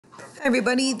Hi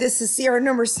everybody, this is CR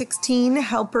number 16,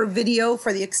 helper video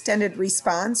for the extended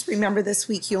response. Remember, this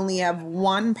week you only have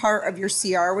one part of your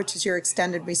CR, which is your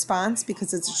extended response,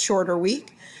 because it's a shorter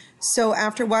week. So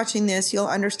after watching this, you'll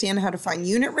understand how to find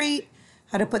unit rate,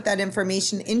 how to put that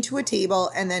information into a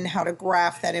table, and then how to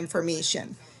graph that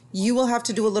information. You will have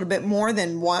to do a little bit more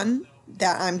than one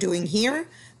that I'm doing here,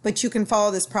 but you can follow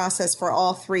this process for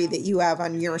all three that you have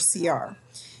on your CR.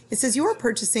 It says you are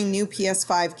purchasing new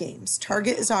PS5 games.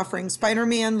 Target is offering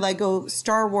Spider-Man, Lego,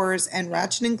 Star Wars, and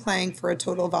Ratchet & Clank for a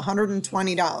total of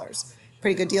 $120.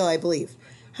 Pretty good deal, I believe.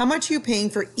 How much are you paying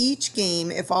for each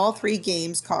game if all three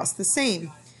games cost the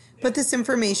same? Put this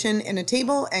information in a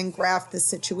table and graph the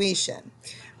situation.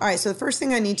 All right, so the first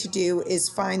thing I need to do is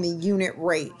find the unit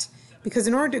rate, because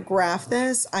in order to graph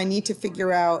this, I need to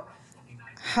figure out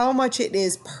how much it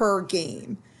is per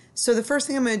game. So the first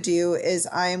thing I'm going to do is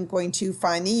I am going to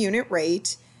find the unit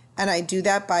rate, and I do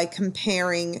that by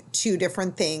comparing two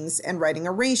different things and writing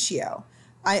a ratio.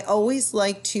 I always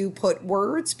like to put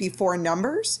words before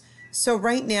numbers. So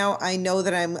right now I know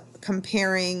that I'm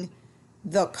comparing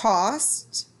the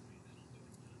cost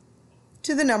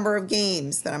to the number of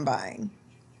games that I'm buying.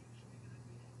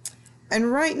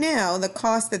 And right now the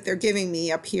cost that they're giving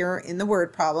me up here in the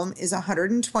word problem is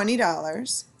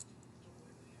 $120.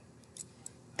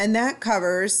 And that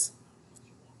covers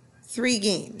three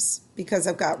games because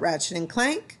I've got Ratchet &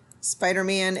 Clank,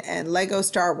 Spider-Man, and Lego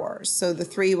Star Wars. So the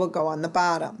three will go on the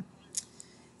bottom.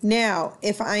 Now,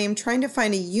 if I am trying to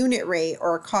find a unit rate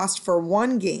or a cost for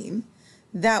one game,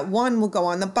 that one will go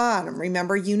on the bottom.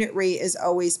 Remember, unit rate is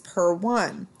always per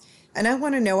one. And I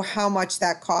want to know how much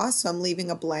that costs, so I'm leaving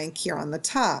a blank here on the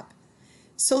top.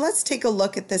 So let's take a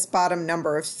look at this bottom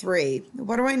number of 3.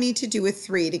 What do I need to do with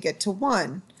 3 to get to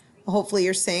 1? Hopefully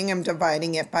you're saying I'm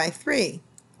dividing it by 3.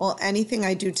 Well, anything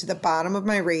I do to the bottom of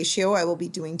my ratio, I will be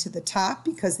doing to the top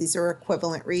because these are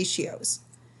equivalent ratios.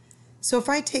 So if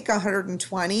I take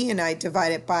 120 and I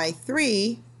divide it by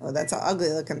 3, oh, that's an ugly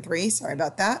looking 3, sorry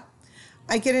about that,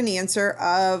 I get an answer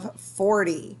of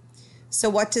 40. So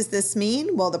what does this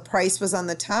mean? Well, the price was on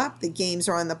the top, the games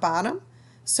are on the bottom.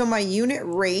 So my unit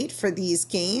rate for these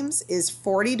games is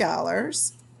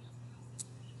 $40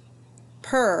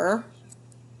 per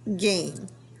game,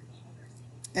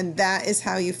 and that is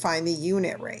how you find the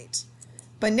unit rate.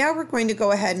 But now we're going to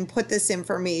go ahead and put this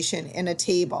information in a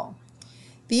table.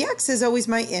 The X is always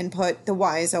my input, the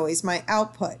Y is always my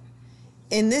output.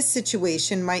 In this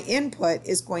situation, my input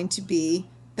is going to be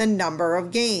the number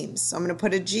of games, so I'm going to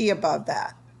put a G above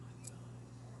that.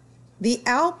 The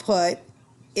output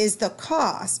is the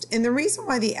cost, and the reason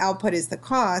why the output is the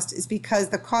cost is because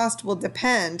the cost will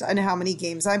depend on how many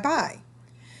games I buy.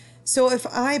 So if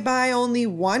I buy only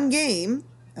one game,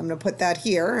 I'm going to put that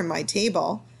here in my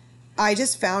table, I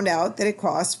just found out that it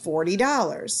costs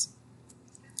 $40.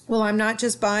 Well, I'm not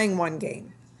just buying one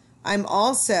game. I'm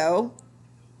also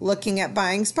looking at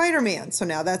buying Spider-Man, so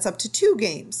now that's up to 2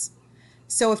 games.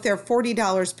 So if they're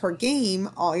 $40 per game,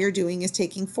 all you're doing is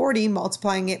taking 40,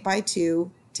 multiplying it by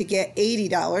 2 to get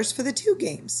 $80 for the 2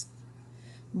 games.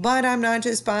 But I'm not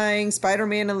just buying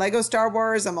Spider-Man and Lego Star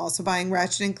Wars, I'm also buying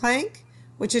Ratchet & Clank,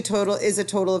 which is a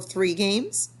total of 3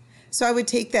 games. So I would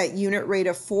take that unit rate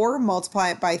of 4, multiply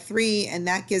it by 3, and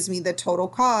that gives me the total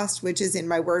cost, which is in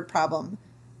my word problem,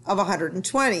 of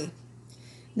 120.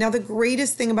 Now the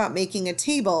greatest thing about making a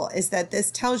table is that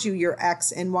this tells you your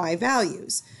X and Y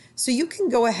values. So you can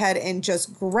go ahead and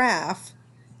just graph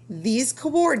these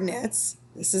coordinates.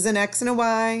 This is an X and a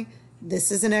Y,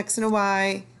 this is an X and a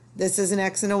Y, this is an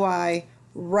X and a Y,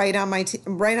 right on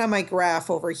my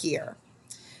graph over here.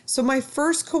 So my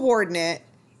first coordinate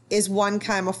is 1,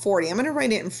 40. I'm going to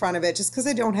write it in front of it just because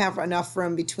I don't have enough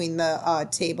room between the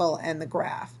table and the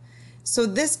graph. So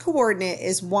this coordinate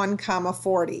is 1,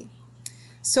 40.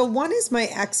 So 1 is my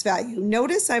X value.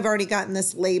 Notice I've already gotten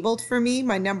this labeled for me.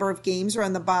 My number of games are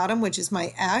on the bottom, which is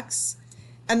my X,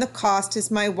 and the cost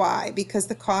is my Y because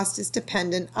the cost is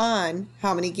dependent on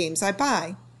how many games I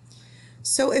buy.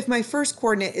 So if my first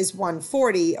coordinate is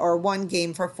 140 or 1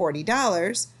 game for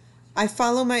 $40, I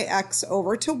follow my X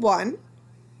over to 1,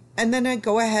 and then I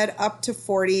go ahead up to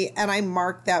 40 and I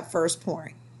mark that first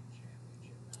point.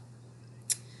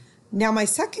 Now my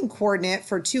second coordinate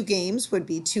for 2 games would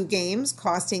be 2 games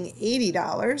costing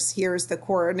 $80. Here's the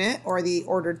coordinate or the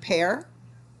ordered pair.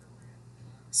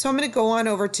 So I'm going to go on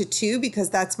over to 2 because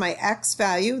that's my X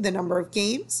value, the number of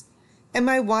games. And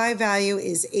my Y value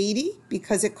is 80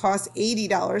 because it costs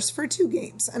 $80 for 2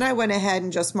 games. And I went ahead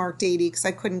and just marked 80 because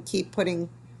I couldn't keep putting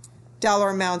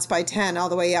dollar amounts by 10 all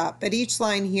the way up. At each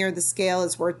line here, the scale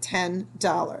is worth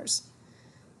 $10.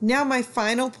 Now my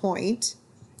final point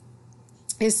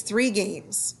is 3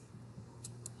 games.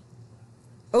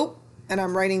 Oh, and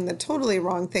I'm writing the totally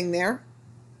wrong thing there.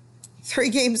 3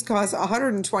 games cost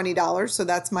 $120, so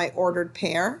that's my ordered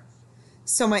pair.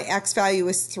 So my X value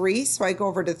is 3, so I go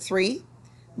over to 3.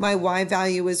 My Y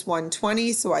value is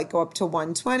 120, so I go up to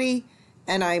 120,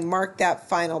 and I mark that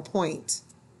final point.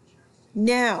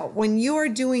 Now, when you are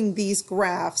doing these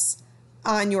graphs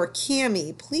on your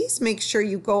Kami, please make sure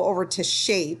you go over to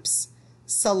Shapes,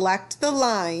 select the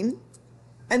line,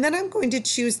 and then I'm going to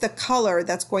choose the color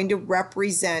that's going to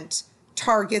represent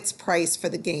Target's price for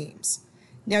the games.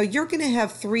 Now, you're going to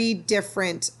have 3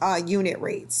 different unit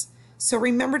rates. So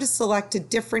remember to select a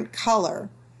different color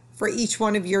for each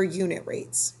one of your unit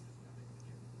rates.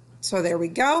 So there we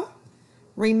go.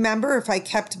 Remember, if I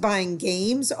kept buying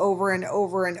games over and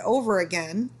over and over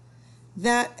again,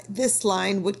 that this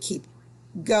line would keep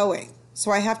going. So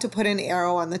I have to put an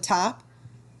arrow on the top.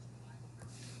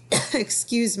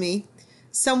 Excuse me.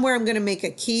 Somewhere I'm going to make a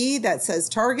key that says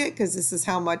Target, because this is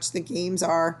how much the games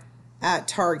are at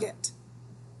Target.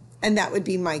 And that would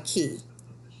be my key.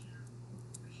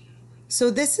 So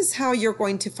this is how you're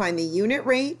going to find the unit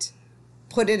rate,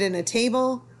 put it in a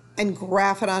table, and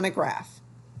graph it on a graph.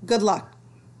 Good luck.